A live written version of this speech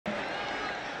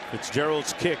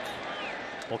Fitzgerald's kick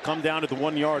will come down to the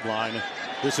 1 yard line.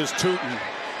 This is Tootin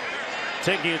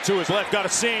taking it to his left. Got a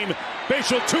seam.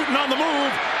 Bashal Tootin on the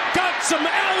move. Got some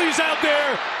alleys out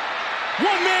there.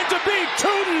 One man to beat.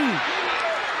 Tootin.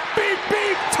 Beep,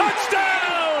 beep.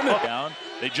 Touchdown.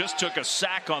 They just took a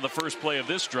sack on the first play of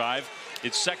this drive.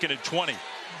 It's 2nd and 20.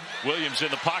 Williams in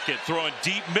the pocket, throwing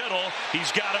deep middle.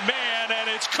 He's got a man, and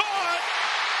it's caught.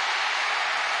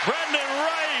 Brendan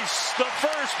Rice, the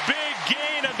first big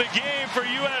gain of the game for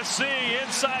USC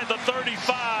inside the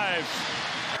 35.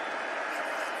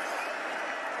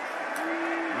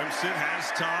 Williamson has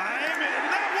time, and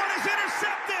that one is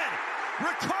intercepted.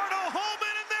 Ricardo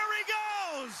Holman, and there he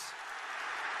goes.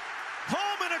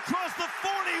 Holman across the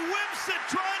 40. Williamson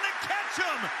trying to catch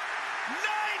him.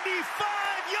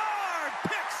 95-yard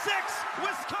pick six,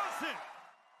 Wisconsin.